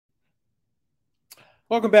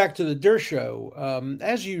Welcome back to the Der Show.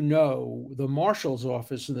 As you know, the Marshal's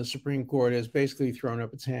office in the Supreme Court has basically thrown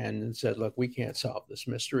up its hand and said, look, we can't solve this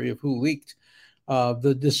mystery of who leaked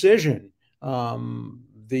the decision,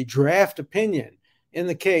 the draft opinion in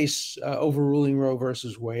the case overruling Roe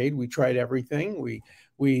versus Wade. We tried everything.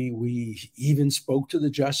 We even spoke to the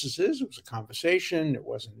justices. It was a conversation. It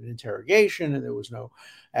wasn't an interrogation, and there was no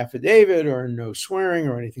affidavit or no swearing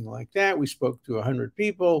or anything like that. We spoke to 100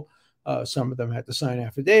 people. Some of them had to sign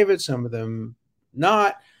affidavits, some of them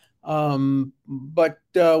not. But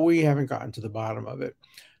we haven't gotten to the bottom of it.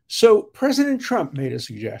 So President Trump made a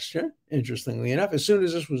suggestion, interestingly enough, as soon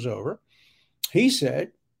as this was over. He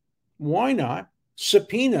said, why not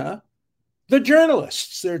subpoena the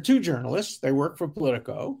journalists? There are two journalists. They work for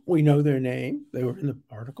Politico. We know their name. They were in the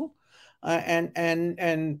article.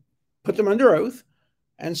 And put them under oath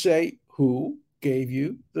and say, who gave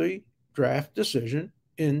you the draft decision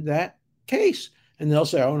in that case? And they'll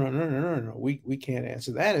say, oh, no, we can't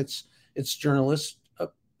answer that. It's journalist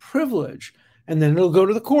privilege. And then it'll go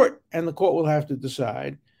to the court, and the court will have to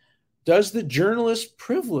decide, does the journalist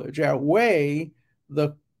privilege outweigh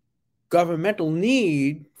the governmental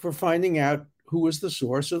need for finding out who was the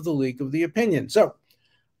source of the leak of the opinion? So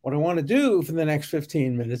what I want to do for the next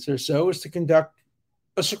 15 minutes or so is to conduct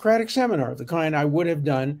a Socratic seminar, the kind I would have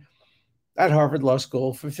done at Harvard Law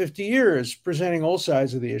School for 50 years, presenting all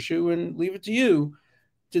sides of the issue, and leave it to you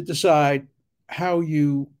to decide how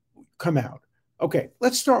you come out. Okay,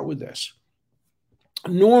 let's start with this.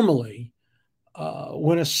 Normally,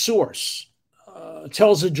 when a source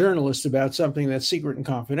tells a journalist about something that's secret and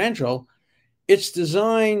confidential, it's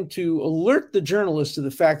designed to alert the journalist to the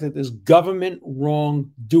fact that there's government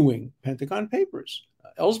wrongdoing. Pentagon Papers,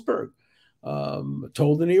 Ellsberg,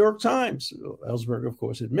 told the New York Times. Ellsberg, of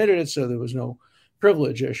course, admitted it, so there was no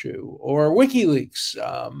privilege issue. Or WikiLeaks.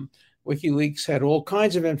 WikiLeaks had all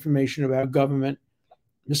kinds of information about government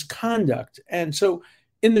misconduct. And so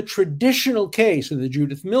in the traditional case, in the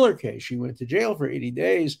Judith Miller case, she went to jail for 80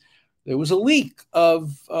 days. There was a leak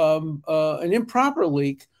of an improper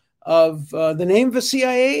leak of the name of a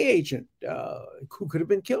CIA agent who could have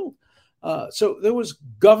been killed. So there was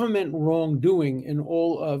government wrongdoing in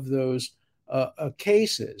all of those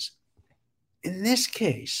cases. In this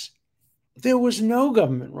case, there was no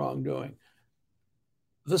government wrongdoing.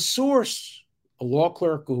 The source, a law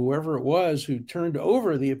clerk or whoever it was who turned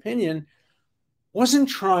over the opinion, wasn't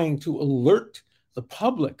trying to alert the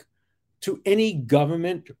public to any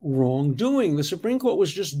government wrongdoing. The Supreme Court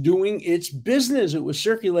was just doing its business. It was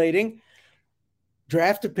circulating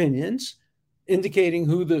draft opinions indicating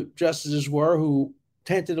who the justices were who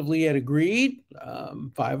tentatively had agreed,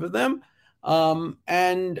 5 of them.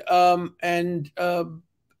 And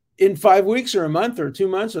in 5 weeks or a month or 2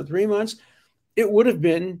 months or 3 months, it would have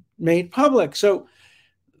been made public. So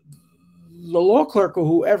the law clerk or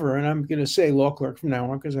whoever, and I'm going to say law clerk from now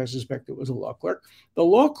on because I suspect it was a law clerk, the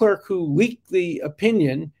law clerk who leaked the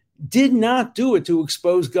opinion did not do it to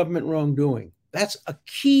expose government wrongdoing. That's a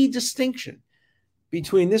key distinction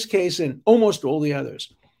between this case and almost all the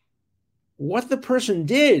others. What the person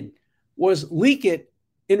did was leak it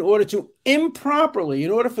in order to improperly, in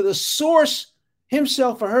order for the source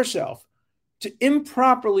himself or herself to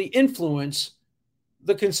improperly influence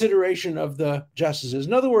the consideration of the justices.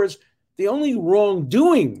 In other words, the only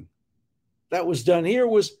wrongdoing that was done here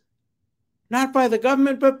was not by the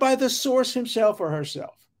government, but by the source himself or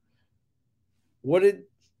herself. What did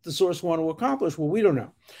the source want to accomplish? Well, we don't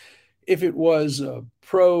know. If it was a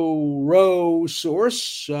pro-Roe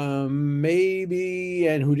source, maybe,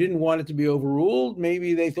 and who didn't want it to be overruled,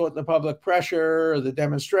 maybe they thought the public pressure or the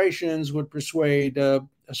demonstrations would persuade a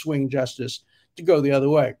swing justice to go the other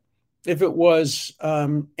way. If it was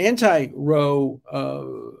anti-Roe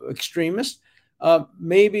extremist,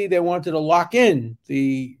 maybe they wanted to lock in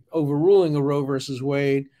the overruling of Roe versus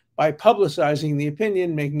Wade by publicizing the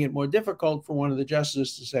opinion, making it more difficult for one of the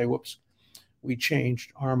justices to say, whoops, we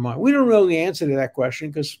changed our mind. We don't know the answer to that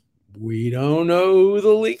question because we don't know who the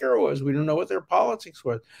leaker was. We don't know what their politics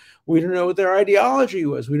was. We don't know what their ideology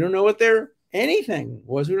was. We don't know what their anything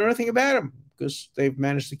was. We don't know anything about them because they've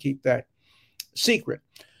managed to keep that secret.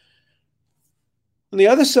 On the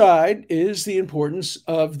other side is the importance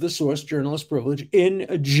of the source journalist privilege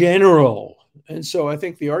in general. And so I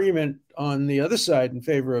think the argument on the other side in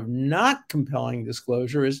favor of not compelling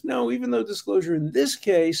disclosure is no, even though disclosure in this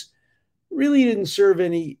case really didn't serve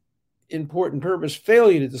any important purpose,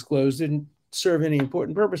 failure to disclose didn't serve any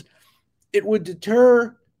important purpose, it would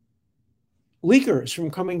deter leakers from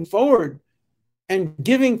coming forward and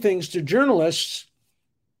giving things to journalists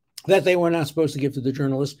that they were not supposed to give to the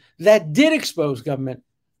journalists that did expose government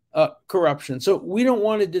corruption. So we don't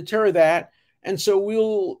want to deter that. And so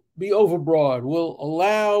we'll be overbroad. We'll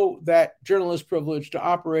allow that journalist privilege to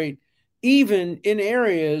operate even in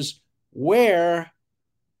areas where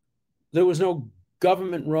there was no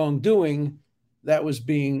government wrongdoing that was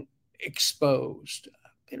being exposed.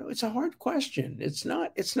 It's a hard question. It's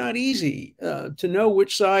not easy to know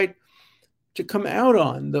which side to come out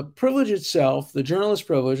on. The privilege itself, the journalist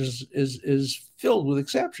privilege, is filled with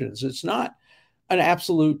exceptions. It's not an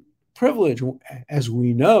absolute privilege, as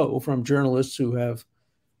we know from journalists who have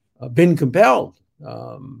been compelled.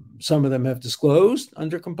 Some of them have disclosed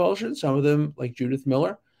under compulsion. Some of them, like Judith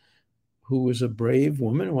Miller, who was a brave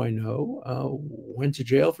woman who I know, went to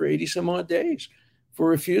jail for 80 some odd days for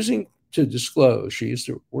refusing to disclose. She used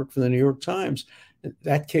to work for the New York Times.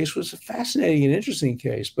 That case was a fascinating and interesting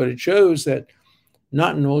case, but it shows that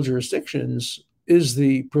not in all jurisdictions is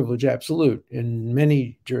the privilege absolute. In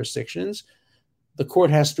many jurisdictions, the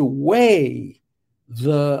court has to weigh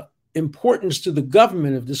the importance to the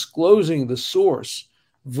government of disclosing the source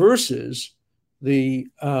versus the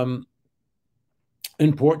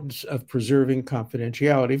importance of preserving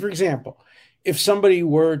confidentiality. For example, if somebody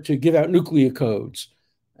were to give out nuclear codes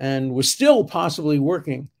and was still possibly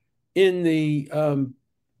working in the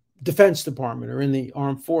Defense Department or in the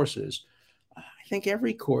armed forces, I think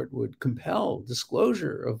every court would compel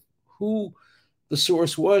disclosure of who the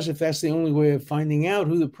source was, if that's the only way of finding out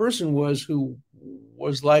who the person was who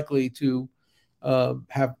was likely to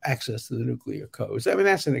have access to the nuclear codes. I mean,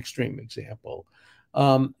 that's an extreme example.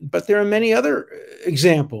 But there are many other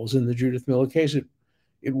examples in the Judith Miller case.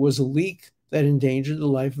 It was a leak that endangered the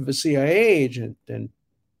life of a CIA agent, and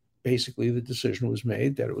basically the decision was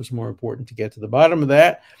made that it was more important to get to the bottom of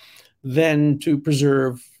that than to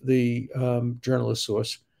preserve the journalist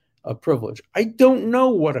source of privilege. I don't know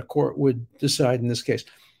what a court would decide in this case.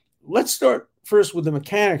 Let's start first with the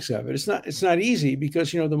mechanics of it. It's not easy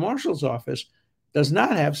because, the marshal's office does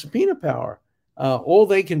not have subpoena power. All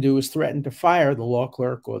they can do is threaten to fire the law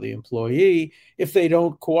clerk or the employee if they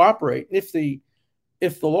don't cooperate. If the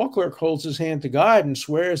law clerk holds his hand to God and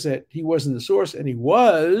swears that he wasn't the source, and he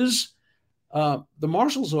was, the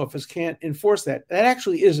marshal's office can't enforce that. That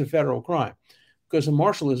actually is a federal crime because a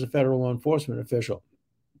marshal is a federal law enforcement official.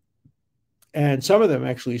 And some of them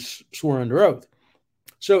actually swore under oath.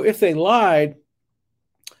 So if they lied,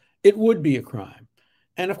 it would be a crime.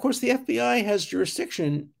 And of course, the FBI has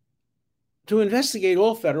jurisdiction to investigate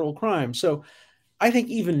all federal crimes. So I think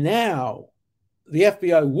even now, the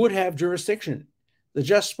FBI would have jurisdiction. The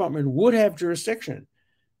Justice Department would have jurisdiction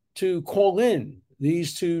to call in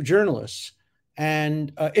these two journalists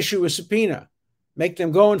and issue a subpoena, make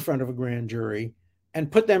them go in front of a grand jury,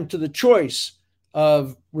 and put them to the choice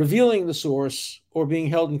of revealing the source or being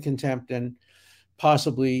held in contempt and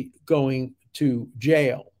possibly going to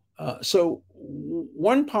jail. So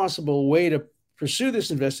one possible way to pursue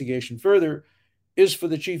this investigation further is for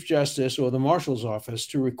the Chief Justice or the Marshal's office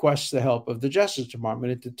to request the help of the Justice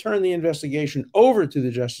Department and to turn the investigation over to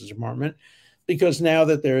the Justice Department, because now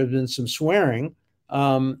that there has been some swearing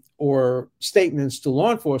or statements to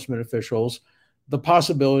law enforcement officials, the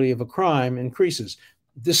possibility of a crime increases.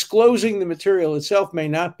 Disclosing the material itself may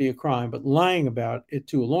not be a crime, but lying about it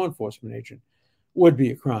to a law enforcement agent would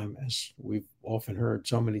be a crime, as we've often heard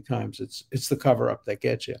so many times. It's the cover-up that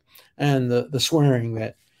gets you, and the swearing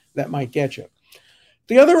that might get you.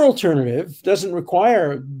 The other alternative doesn't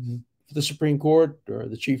require the Supreme Court or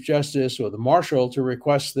the Chief Justice or the Marshal to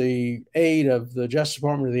request the aid of the Justice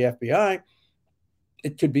Department or the FBI.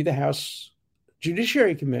 It could be the House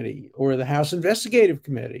Judiciary Committee or the House Investigative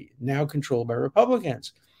Committee, now controlled by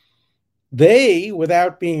Republicans. They,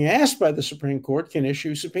 without being asked by the Supreme Court, can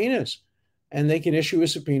issue subpoenas. And they can issue a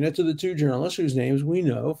subpoena to the two journalists whose names we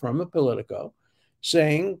know from a Politico,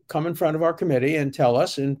 saying, come in front of our committee and tell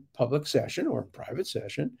us in public session or private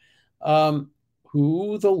session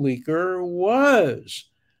who the leaker was.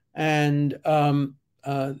 And the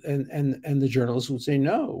journalists would say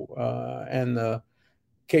no. And the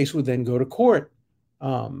case would then go to court.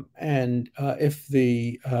 If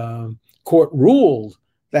the court ruled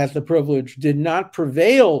that the privilege did not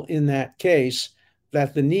prevail in that case,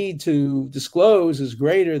 that the need to disclose is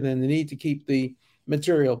greater than the need to keep the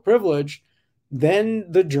material privilege, then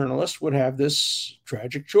the journalist would have this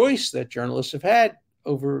tragic choice that journalists have had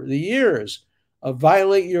over the years of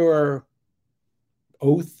violate your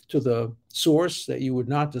oath to the source that you would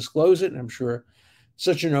not disclose it. And I'm sure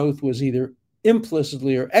such an oath was either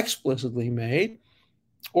implicitly or explicitly made,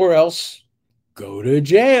 or else go to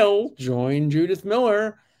jail, join Judith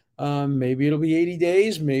Miller. Maybe it'll be 80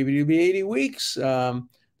 days, maybe it'll be 80 weeks.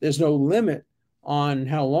 There's no limit on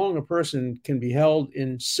how long a person can be held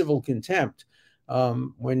in civil contempt.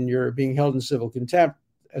 When you're being held in civil contempt,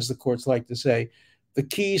 as the courts like to say, the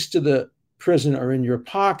keys to the prison are in your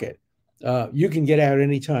pocket. You can get out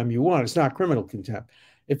anytime you want. It's not criminal contempt.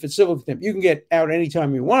 If it's civil contempt, you can get out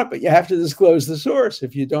anytime you want, but you have to disclose the source.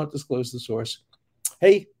 If you don't disclose the source,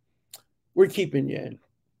 hey, we're keeping you in.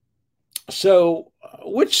 So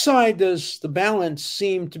which side does the balance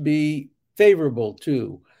seem to be favorable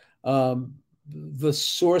to? The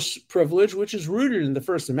source privilege, which is rooted in the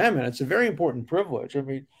First Amendment. It's a very important privilege. I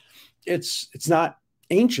mean, it's not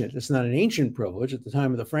ancient. It's not an ancient privilege. At the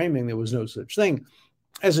time of the framing, there was no such thing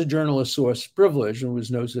as a journalist source privilege. There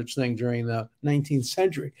was no such thing during the 19th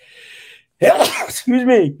century. Excuse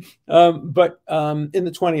me. But in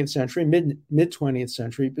the 20th century, mid 20th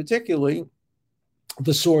century, particularly,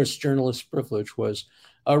 the source journalist privilege was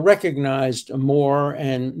recognized more,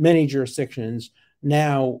 and many jurisdictions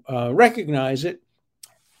now recognize it.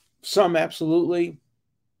 Some absolutely,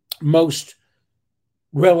 most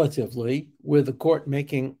relatively, with the court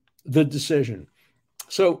making the decision.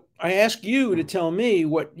 So I ask you to tell me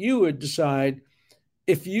what you would decide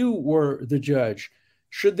if you were the judge.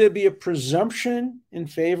 Should there be a presumption in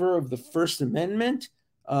favor of the First Amendment?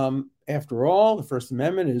 After all, the First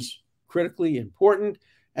Amendment is critically important.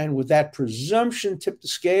 And would that presumption tip the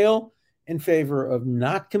scale in favor of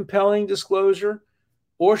not compelling disclosure?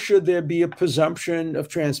 Or should there be a presumption of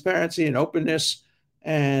transparency and openness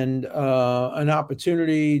and an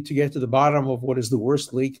opportunity to get to the bottom of what is the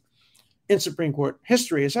worst leak in Supreme Court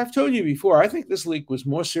history? As I've told you before, I think this leak was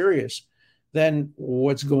more serious than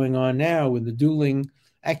what's going on now with the dueling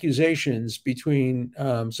accusations between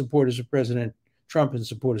supporters of President Trump and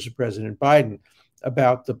supporters of President Biden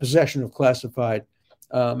about the possession of classified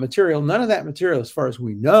material. None of that material, as far as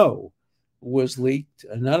we know, was leaked.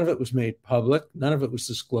 None of it was made public. None of it was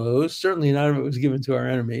disclosed. Certainly none of it was given to our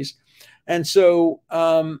enemies. And so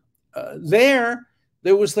there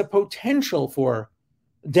was the potential for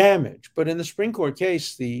damage. But in the Supreme Court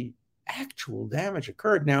case, the actual damage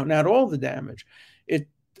occurred. Now, not all the damage. It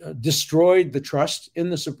destroyed the trust in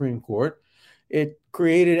the Supreme Court. It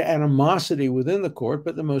created animosity within the court.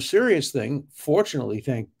 But the most serious thing, fortunately,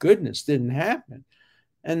 thank goodness, didn't happen.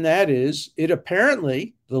 And that is,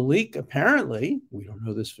 the leak apparently, we don't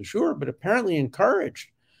know this for sure, but apparently encouraged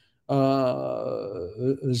a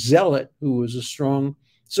zealot who was a strong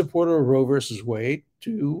supporter of Roe versus Wade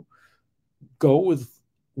to go with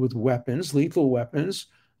weapons, lethal weapons,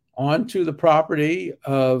 onto the property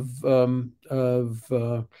of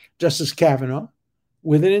Justice Kavanaugh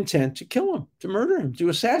with an intent to kill him, to murder him, to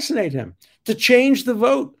assassinate him, to change the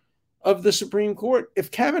vote of the Supreme Court.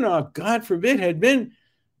 If Kavanaugh, God forbid, had been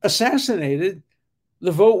assassinated,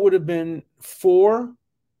 the vote would have been for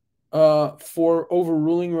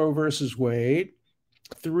overruling Roe versus Wade,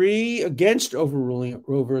 3 against overruling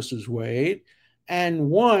Roe versus Wade, and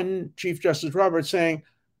 1, Chief Justice Roberts saying,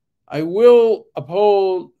 I will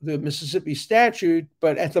uphold the Mississippi statute,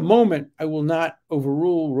 but at the moment, I will not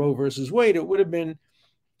overrule Roe versus Wade. It would have been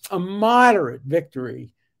a moderate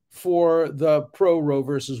victory for the pro-Roe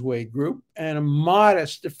versus Wade group and a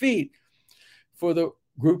modest defeat for the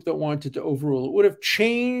group that wanted to overrule. It would have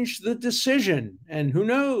changed the decision. And who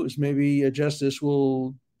knows, maybe a justice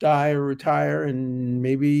will die or retire, and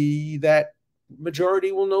maybe that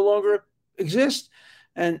majority will no longer exist.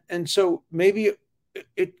 And so maybe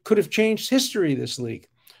it could have changed history, this leak.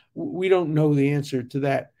 We don't know the answer to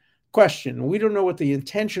that question. We don't know what the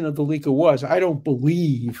intention of the leaker was. I don't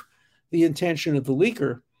believe the intention of the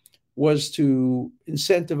leaker was to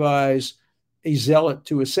incentivize a zealot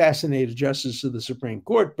to assassinate a justice of the Supreme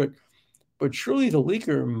Court, but surely the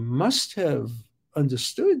leaker must have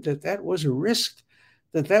understood that that was a risk,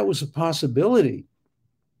 that that was a possibility.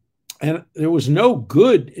 And there was no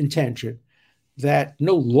good intention,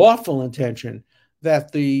 no lawful intention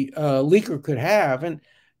that the leaker could have.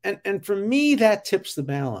 And for me, that tips the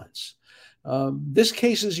balance. This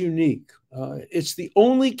case is unique. It's the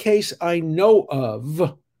only case I know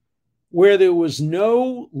of where there was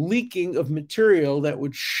no leaking of material that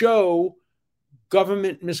would show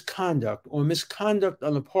government misconduct or misconduct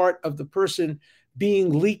on the part of the person being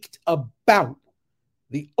leaked about.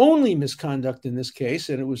 The only misconduct in this case,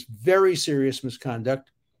 and it was very serious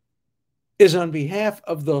misconduct, is on behalf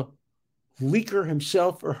of the leaker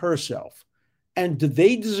himself or herself. And do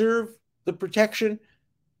they deserve the protection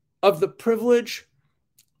of the privilege?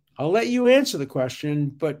 I'll let you answer the question,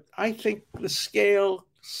 but I think the scale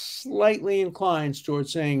slightly inclines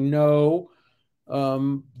towards saying no.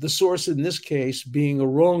 The source in this case, being a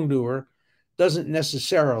wrongdoer, doesn't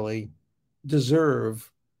necessarily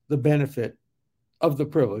deserve the benefit of the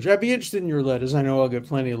privilege. I'd be interested in your letters. I know I'll get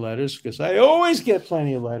plenty of letters because I always get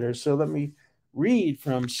plenty of letters. So let me read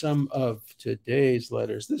from some of today's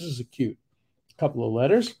letters. This is a cute couple of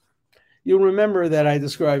letters. You'll remember that I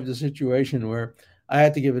described a situation where I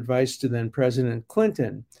had to give advice to then President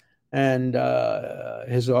Clinton, and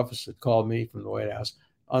his office had called me from the White House.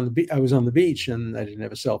 I was on the beach, and I didn't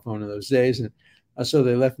have a cell phone in those days, and so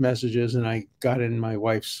they left messages, and I got in my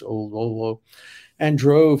wife's old Volvo and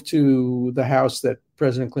drove to the house that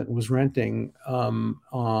President Clinton was renting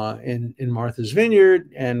in Martha's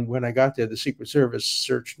Vineyard. And when I got there, the Secret Service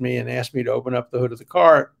searched me and asked me to open up the hood of the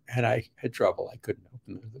car, and I had trouble. I couldn't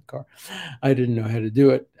open the hood of the car. I didn't know how to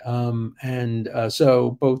do it.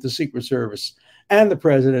 So both the Secret Service and the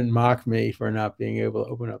president mocked me for not being able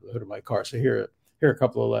to open up the hood of my car. So here are a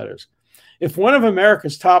couple of letters. If one of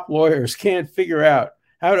America's top lawyers can't figure out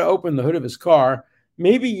how to open the hood of his car,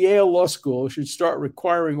 maybe Yale Law School should start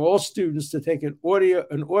requiring all students to take an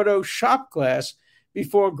auto shop class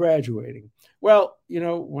before graduating. Well,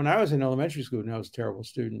 when I was in elementary school, and I was a terrible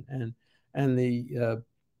student, and the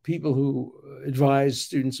people who advise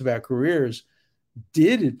students about careers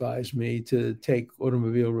did advise me to take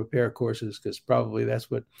automobile repair courses, because probably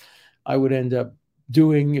that's what I would end up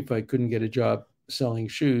doing if I couldn't get a job selling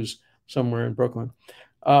shoes somewhere in Brooklyn.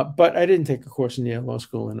 But I didn't take a course in Yale Law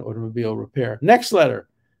School in automobile repair. Next letter.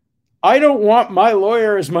 I don't want my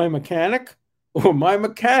lawyer as my mechanic or my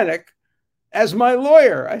mechanic as my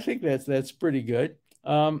lawyer. I think that's pretty good.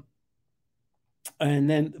 And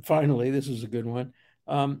then finally, this is a good one.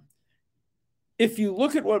 If you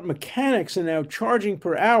look at what mechanics are now charging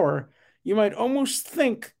per hour, you might almost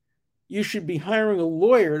think you should be hiring a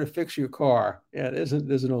lawyer to fix your car. Yeah, there's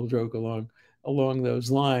an old joke along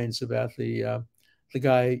those lines about the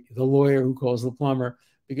lawyer who calls the plumber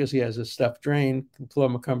because he has a stuffed drain. The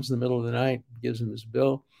plumber comes in the middle of the night, gives him his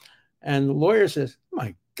bill, and the lawyer says,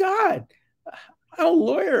 "My God, I'm a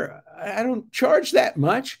lawyer. I don't charge that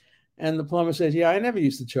much." And the plumber says, "Yeah, I never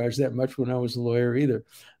used to charge that much when I was a lawyer either."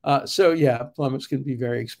 So yeah, plumbers can be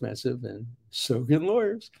very expensive, and so can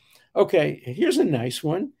lawyers. Okay, here's a nice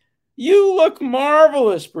one. You look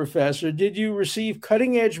marvelous, Professor. Did you receive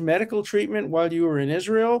cutting-edge medical treatment while you were in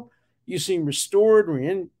Israel? You seem restored,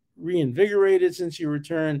 reinvigorated since your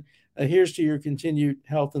return. Here's to your continued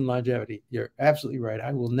health and longevity. You're absolutely right.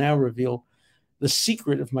 I will now reveal the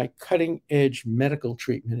secret of my cutting-edge medical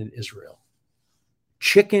treatment in Israel.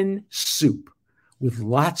 Chicken soup with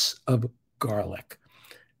lots of garlic.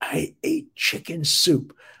 I ate chicken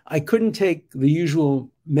soup. I couldn't take the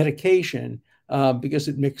usual medication because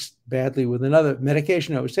it mixed badly with another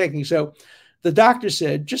medication I was taking. So the doctor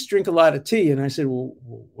said, just drink a lot of tea. And I said, well,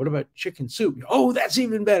 what about chicken soup? Oh, that's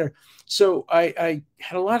even better. So I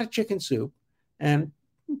had a lot of chicken soup and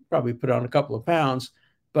probably put on a couple of pounds,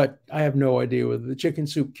 but I have no idea whether the chicken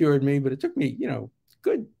soup cured me, but it took me,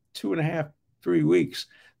 good 2.5, 3 weeks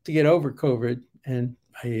to get over COVID. And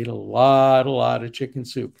I ate a lot of chicken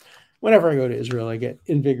soup. Whenever I go to Israel, I get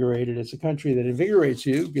invigorated. It's a country that invigorates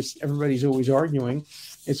you because everybody's always arguing.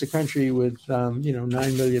 It's a country with, 9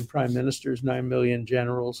 million prime ministers, 9 million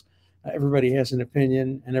generals. Everybody has an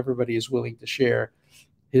opinion, and everybody is willing to share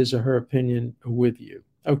his or her opinion with you.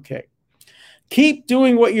 Okay. Keep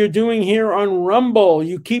doing what you're doing here on Rumble.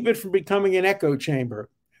 You keep it from becoming an echo chamber.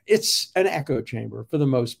 It's an echo chamber for the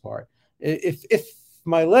most part. If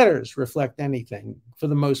my letters reflect anything, for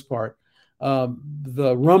the most part,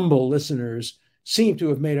 the Rumble listeners seem to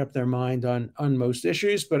have made up their mind on most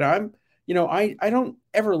issues, but I don't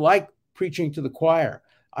ever like preaching to the choir.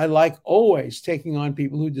 I like always taking on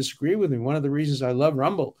people who disagree with me. One of the reasons I love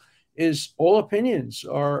Rumble is all opinions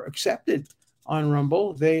are accepted on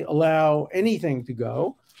Rumble. They allow anything to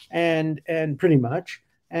go and pretty much.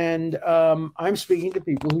 And I'm speaking to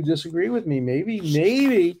people who disagree with me.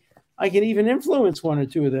 Maybe I can even influence one or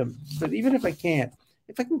two of them. But even if I can't,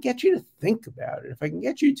 if I can get you to think about it, if I can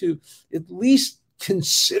get you to at least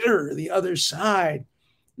consider the other side,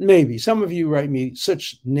 maybe. Some of you write me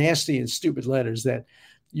such nasty and stupid letters that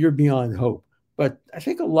you're beyond hope. But I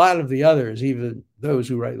think a lot of the others, even those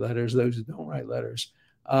who write letters, those who don't write letters,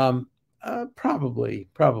 probably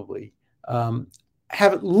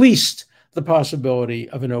have at least the possibility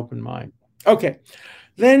of an open mind. Okay.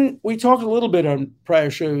 Then we talked a little bit on prior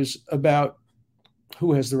shows about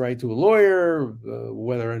who has the right to a lawyer,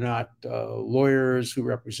 whether or not lawyers who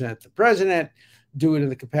represent the president do it in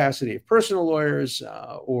the capacity of personal lawyers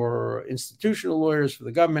or institutional lawyers for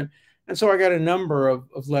the government. And so I got a number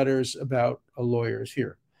of letters about lawyers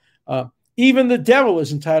here. Even the devil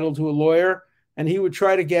is entitled to a lawyer, and he would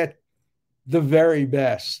try to get the very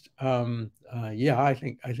best. I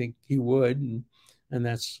think he would, and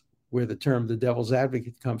that's where the term the devil's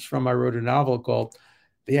advocate comes from. I wrote a novel called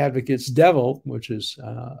The Advocate's Devil, which is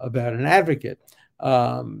about an advocate,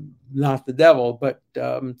 not the devil, but,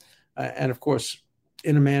 and of course,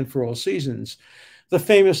 In a Man for All Seasons, the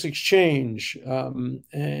famous exchange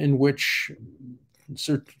in which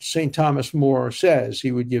Sir St. Thomas More says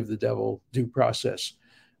he would give the devil due process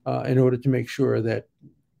in order to make sure that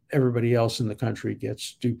everybody else in the country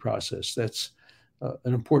gets due process. That's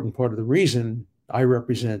an important part of the reason I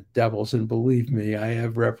represent devils. And believe me, I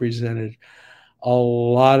have represented a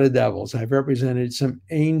lot of devils. I've represented some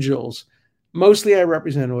angels. Mostly I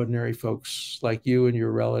represent ordinary folks like you and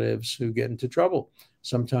your relatives who get into trouble.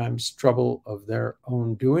 Sometimes trouble of their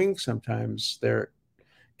own doing. Sometimes they're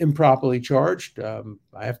improperly charged. I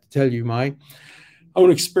have to tell you my own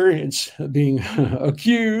experience being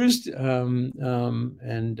accused. As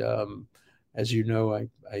you know,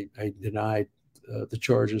 I denied the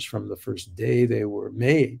charges from the first day they were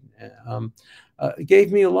made. It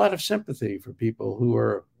gave me a lot of sympathy for people who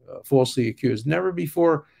are falsely accused. Never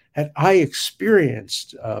before had I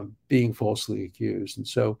experienced being falsely accused. And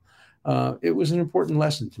so it was an important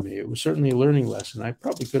lesson to me. It was certainly a learning lesson. I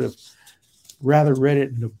probably could have rather read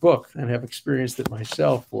it in a book and have experienced it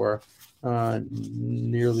myself for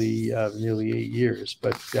nearly 8 years.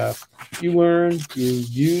 But you learn, you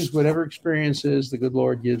use whatever experiences the good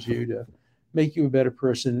Lord gives you to make you a better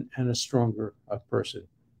person and a stronger person.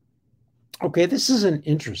 Okay, this is an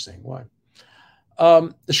interesting one.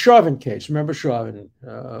 The Chauvin case. Remember Chauvin?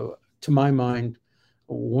 To my mind,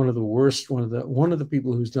 one of the worst, one of the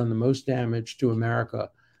people who's done the most damage to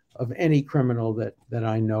America of any criminal that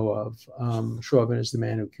I know of. Chauvin is the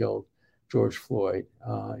man who killed George Floyd.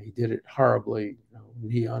 He did it horribly,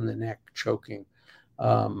 knee on the neck, choking.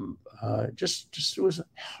 Just it was a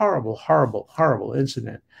horrible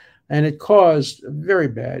incident, and it caused a very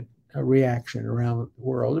bad reaction around the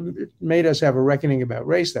world. It made us have a reckoning about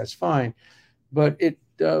race. That's fine, but it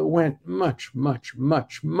went much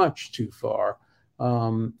too far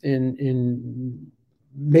in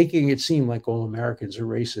making it seem like all Americans are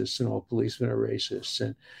racists and all policemen are racists,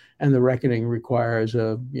 and the reckoning requires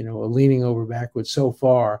a leaning over backwards so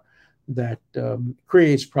far that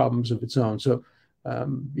creates problems of its own. So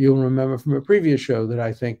you'll remember from a previous show that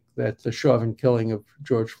I think that the Chauvin killing of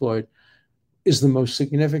George Floyd is the most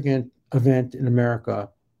significant event in America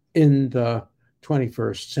in the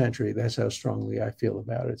 21st century. That's how strongly I feel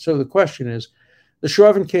about it. So the question is, the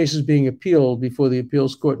Chauvin case is being appealed before the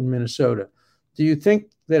appeals court in Minnesota. Do you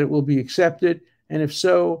think that it will be accepted? And if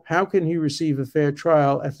so, how can he receive a fair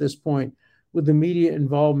trial at this point with the media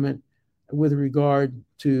involvement with regard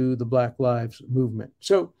to the Black Lives Movement?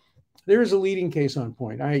 So there is a leading case on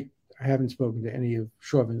point. I haven't spoken to any of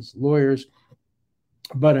Chauvin's lawyers,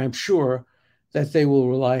 but I'm sure that they will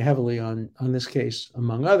rely heavily on this case,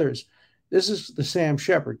 among others. This is the Sam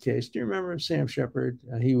Shepard case. Do you remember Sam Shepard?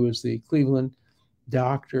 He was the Cleveland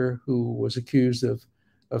doctor who was accused of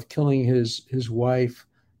killing his wife,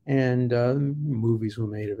 and movies were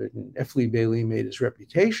made of it. And F. Lee Bailey made his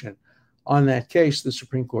reputation on that case. The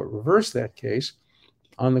Supreme Court reversed that case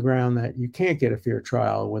on the ground that you can't get a fair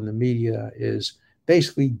trial when the media is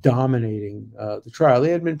basically dominating the trial.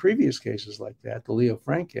 There had been previous cases like that, the Leo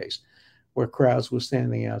Frank case, where crowds were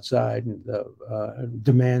standing outside and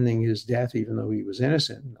demanding his death, even though he was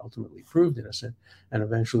innocent, and ultimately proved innocent. And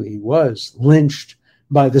eventually he was lynched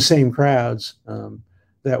by the same crowds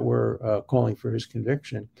that were calling for his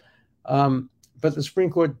conviction. But the Supreme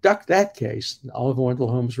Court ducked that case. Oliver Wendell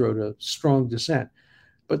Holmes wrote a strong dissent,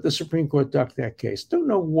 but the Supreme Court ducked that case. Don't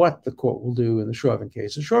know what the court will do in the Chauvin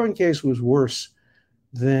case. The Chauvin case was worse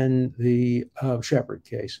than the Shepard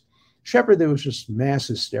case. Shepard, there was just mass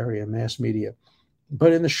hysteria, mass media.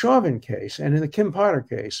 But in the Chauvin case and in the Kim Potter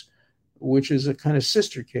case, which is a kind of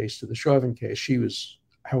sister case to the Chauvin case, she was,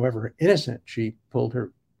 however, innocent. She pulled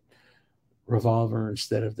her revolver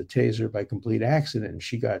instead of the taser by complete accident, and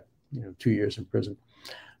she got 2 years in prison.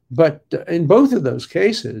 But in both of those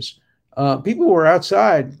cases, people were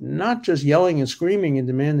outside, not just yelling and screaming and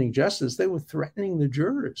demanding justice. They were threatening the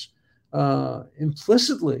jurors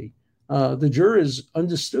implicitly. The jurors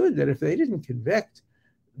understood that if they didn't convict,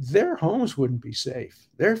 their homes wouldn't be safe,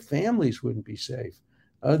 their families wouldn't be safe,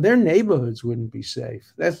 their neighborhoods wouldn't be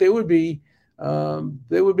safe, that they would be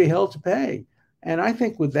held to pay. And I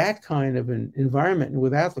think with that kind of an environment and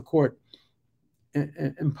without the court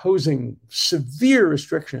imposing severe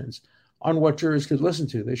restrictions on what jurors could listen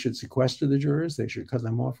to, they should sequester the jurors, they should cut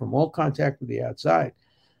them off from all contact with the outside.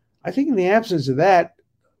 I think in the absence of that,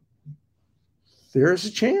 there is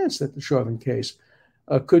a chance that the Chauvin case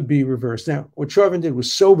could be reversed. Now, what Chauvin did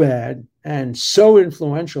was so bad and so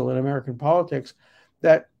influential in American politics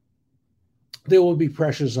that there will be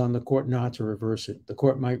pressures on the court not to reverse it. The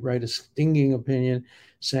court might write a stinging opinion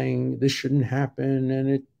saying this shouldn't happen,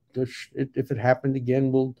 and if it happened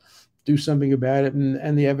again, we'll do something about it.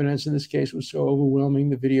 And the evidence in this case was so overwhelming,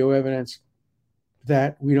 the video evidence,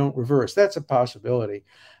 that we don't reverse. That's a possibility.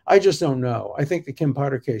 I just don't know. I think the Kim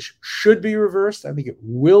Potter case should be reversed. I think it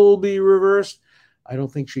will be reversed. I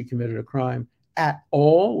don't think she committed a crime at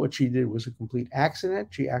all. What she did was a complete accident.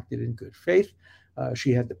 She acted in good faith.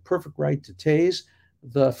 She had the perfect right to tase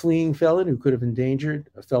the fleeing felon who could have endangered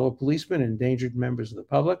a fellow policeman, endangered members of the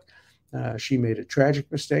public. She made a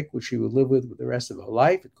tragic mistake, which she would live with the rest of her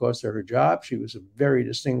life. It cost her job. She was a very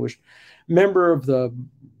distinguished member of the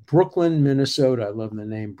Brooklyn, Minnesota. I love the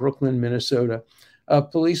name, Brooklyn, Minnesota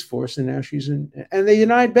police force. And now she's in, and they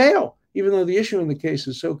denied bail, even though the issue in the case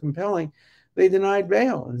is so compelling. They denied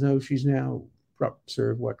bail. And so she's now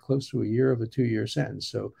served, close to a year of a 2-year sentence.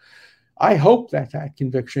 So I hope that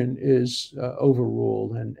conviction is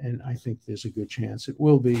overruled. And I think there's a good chance it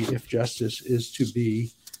will be if justice is to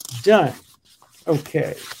be done.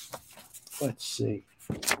 Okay, let's see.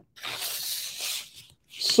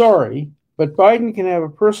 Sorry, but Biden can have a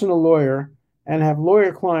personal lawyer and have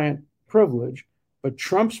lawyer-client privilege, but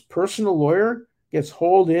Trump's personal lawyer gets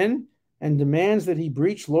hauled in and demands that he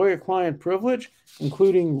breach lawyer-client privilege,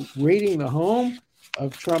 including raiding the home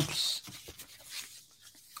of Trump's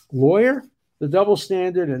lawyer. The double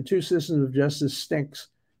standard and two systems of justice stinks.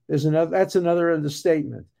 That's another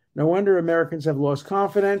understatement. No wonder Americans have lost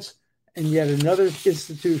confidence, and yet another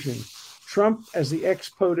institution, Trump as the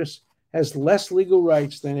ex-POTUS, has less legal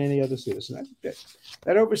rights than any other citizen. I think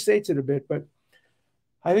that overstates it a bit, but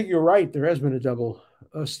I think you're right. There has been a double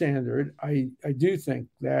standard. I do think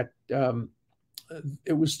that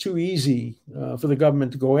it was too easy for the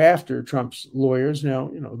government to go after Trump's lawyers.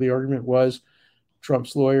 Now, the argument was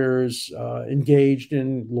Trump's lawyers engaged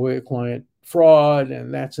in lawyer-client fraud,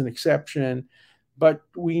 and that's an exception. But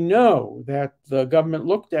we know that the government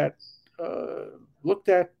looked at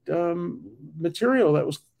material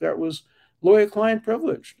that was lawyer-client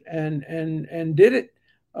privileged and did it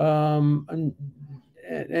and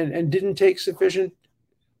didn't take sufficient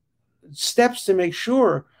steps to make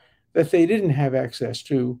sure that they didn't have access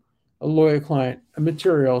to a lawyer-client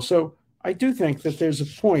material. So I do think that there's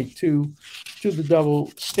a point to the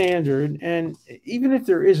double standard, and even if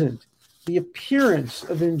there isn't, the appearance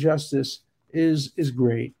of injustice is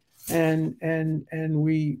great, and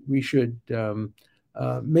we should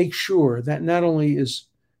make sure that not only is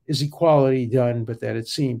equality done, but that it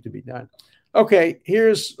seemed to be done. Okay,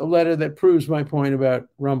 here's a letter that proves my point about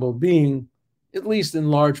Rumble being, at least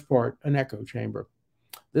in large part, an echo chamber.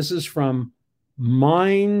 This is from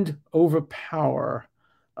Mind Over Power.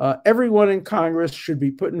 Everyone in Congress should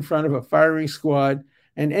be put in front of a firing squad,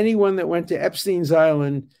 and anyone that went to Epstein's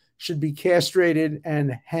Island should be castrated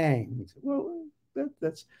and hanged. Well,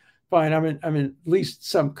 that's fine. I'm in at least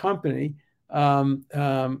some company.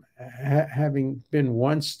 Having been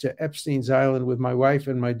once to Epstein's Island with my wife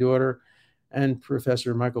and my daughter and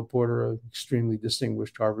Professor Michael Porter, an extremely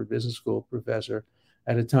distinguished Harvard Business School professor,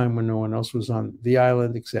 at a time when no one else was on the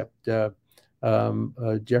island except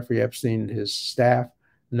Jeffrey Epstein and his staff.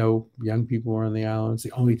 No young people were on the island. It's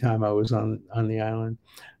the only time I was on the island.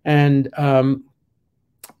 And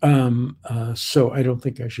so I don't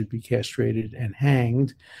think I should be castrated and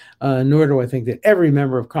hanged, nor do I think that every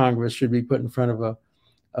member of Congress should be put in front of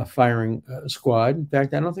a firing squad. In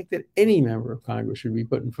fact, I don't think that any member of Congress should be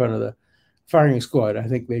put in front of the firing squad. I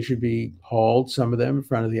think they should be hauled, some of them, in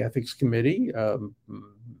front of the Ethics Committee.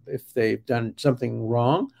 If they've done something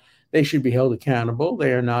wrong, they should be held accountable.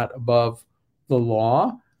 They are not above the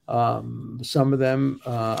law. Some of them,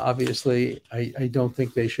 obviously, I don't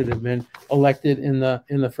think they should have been elected in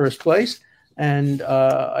the first place, and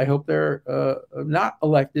I hope they're not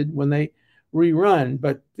elected when they rerun.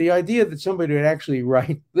 But the idea that somebody would actually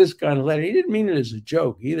write this kind of letter, he didn't mean it as a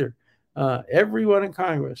joke either. Everyone in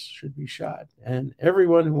Congress should be shot, and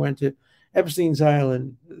everyone who went to Epstein's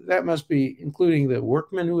Island, that must be including the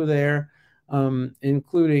workmen who were there,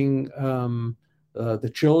 including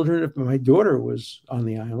the children. If my daughter was on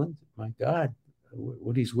the island, my God,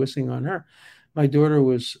 what he's wishing on her. My daughter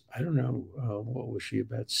was, I don't know, what was she,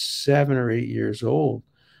 about 7 or 8 years old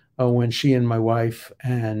when she and my wife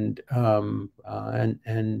and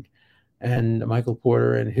Michael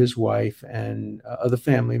Porter and his wife and other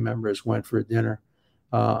family members went for a dinner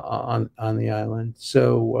on the island.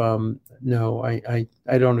 So no, I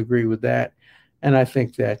don't agree with that, and I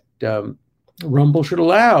think that Rumble should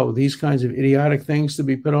allow these kinds of idiotic things to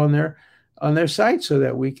be put on their site so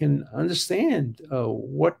that we can understand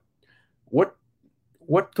what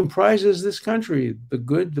what comprises this country? The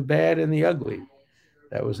good, the bad, and the ugly.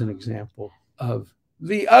 That was an example of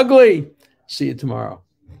the ugly. See you tomorrow.